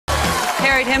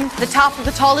carried him to the top of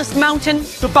the tallest mountain,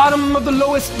 the bottom of the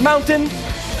lowest mountain,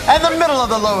 and the middle of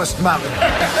the lowest mountain.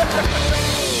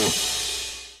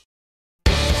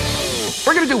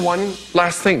 We're going to do one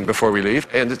last thing before we leave,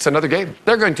 and it's another game.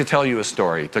 They're going to tell you a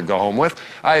story to go home with.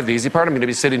 I have the easy part. I'm going to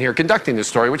be sitting here conducting this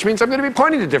story, which means I'm going to be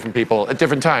pointing to different people at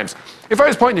different times. If I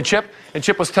was pointing to Chip, and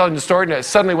Chip was telling the story, and I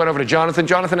suddenly went over to Jonathan,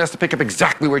 Jonathan has to pick up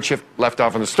exactly where Chip left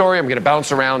off in the story. I'm going to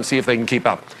bounce around and see if they can keep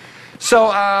up.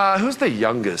 So, who's the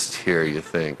youngest here, you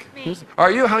think? Me.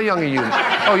 Are you? How young are you?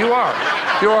 Oh, you are.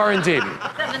 You are indeed.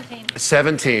 17.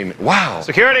 17. Wow.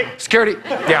 Security. Security.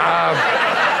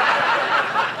 Yeah.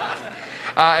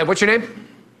 And what's your name?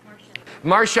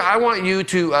 Marcia, I want you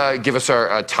to give us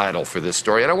our title for this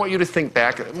story, and I want you to think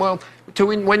back, well, to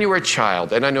when you were a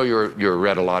child. And I know you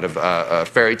read a lot of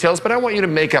fairy tales, but I want you to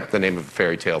make up the name of a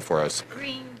fairy tale for us.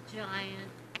 Green giant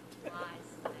flies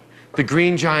away. The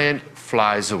green giant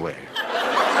flies away.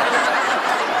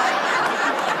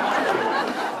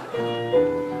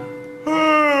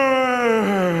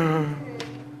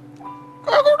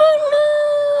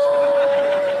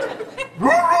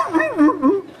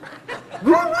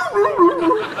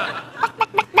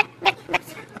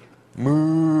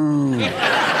 Moo.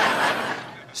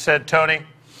 Said Tony.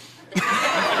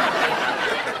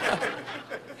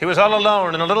 He was all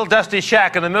alone in a little dusty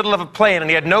shack in the middle of a plain, and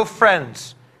he had no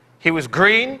friends. He was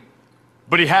green,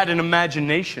 but he had an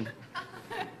imagination.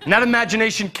 And that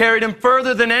imagination carried him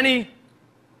further than any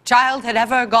child had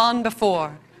ever gone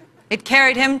before. It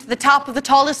carried him to the top of the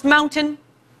tallest mountain,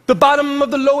 the bottom of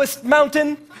the lowest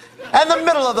mountain, and the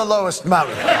middle of the lowest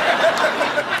mountain.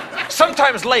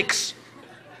 sometimes lakes.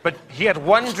 But he had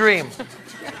one dream.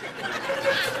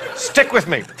 Stick with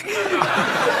me.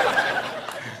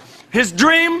 His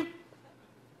dream,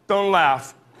 don't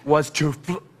laugh, was to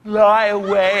fly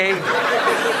away.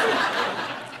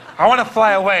 I want to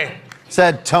fly away,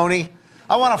 said Tony.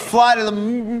 I want to fly to the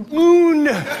moon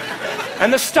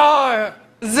and the stars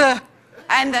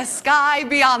and the sky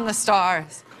beyond the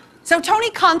stars. So Tony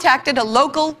contacted a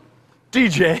local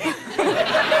DJ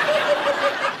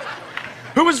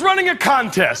who was running a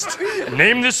contest.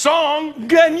 Name this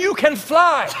song, and you can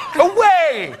fly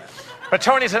away. But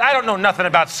Tony said, I don't know nothing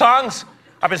about songs.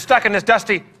 I've been stuck in this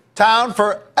dusty town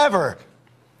forever.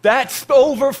 That's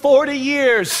over 40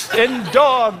 years in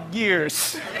dog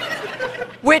years.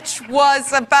 Which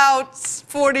was about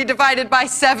 40 divided by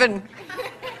 7.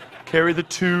 Carry the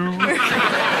 2. But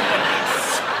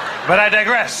I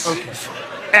digress. Okay.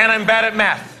 And I'm bad at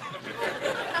math.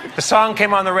 The song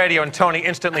came on the radio and Tony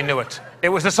instantly knew it.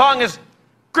 The song is...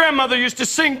 Grandmother used to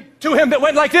sing to him that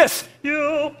went like this.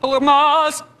 You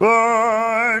must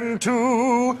learn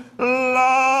to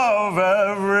love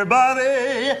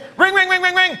everybody. Ring, ring, ring,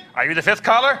 ring, ring. Are you the 5th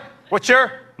caller? What's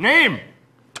your name?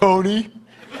 Tony.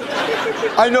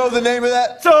 I know the name of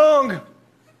that song.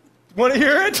 Want to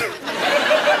hear it?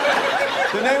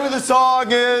 The name of the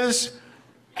song is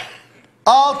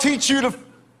I'll Teach You to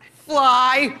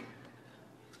Fly.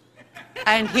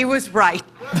 And he was right.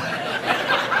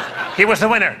 He was the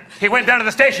winner. He went down to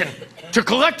the station to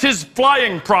collect his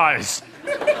flying prize.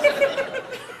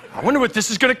 I wonder what this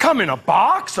is going to come in. A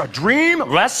box? A dream?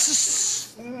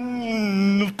 Les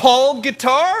Paul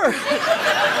guitar?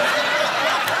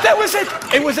 That was it.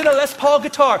 It was in a Les Paul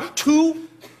guitar.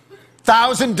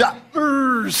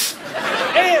 $2,000.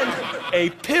 And a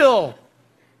pill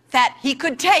that he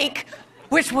could take,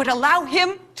 which would allow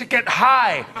him to get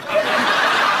high.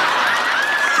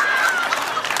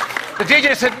 The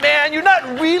DJ said, man, you're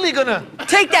not really gonna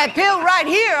take that pill right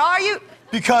here, are you?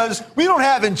 Because we don't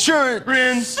have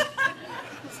insurance.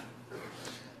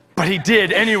 But he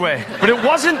did anyway. But it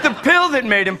wasn't the pill that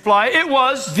made him fly, it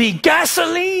was the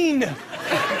gasoline.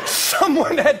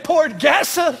 Someone had poured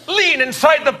gasoline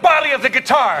inside the body of the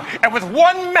guitar, and with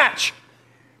one match,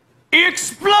 he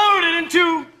exploded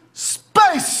into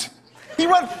space. He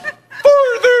went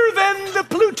further than the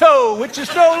Pluto, which is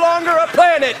no longer a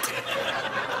planet.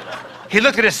 He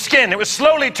looked at his skin. It was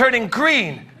slowly turning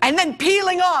green. And then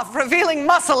peeling off, revealing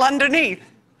muscle underneath.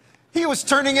 He was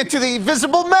turning into the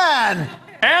Invisible Man.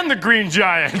 And the Green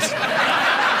Giant.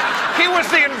 He was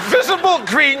the Invisible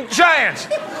Green Giant.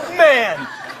 Man.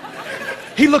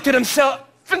 He looked at himself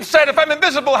and said, if I'm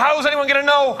invisible, how is anyone gonna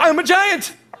know I'm a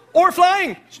giant or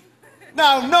flying?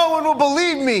 Now no one will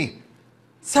believe me.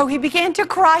 So he began to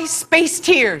cry space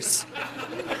tears.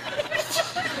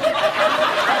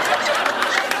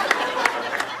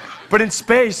 But in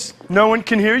space, no one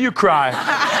can hear you cry.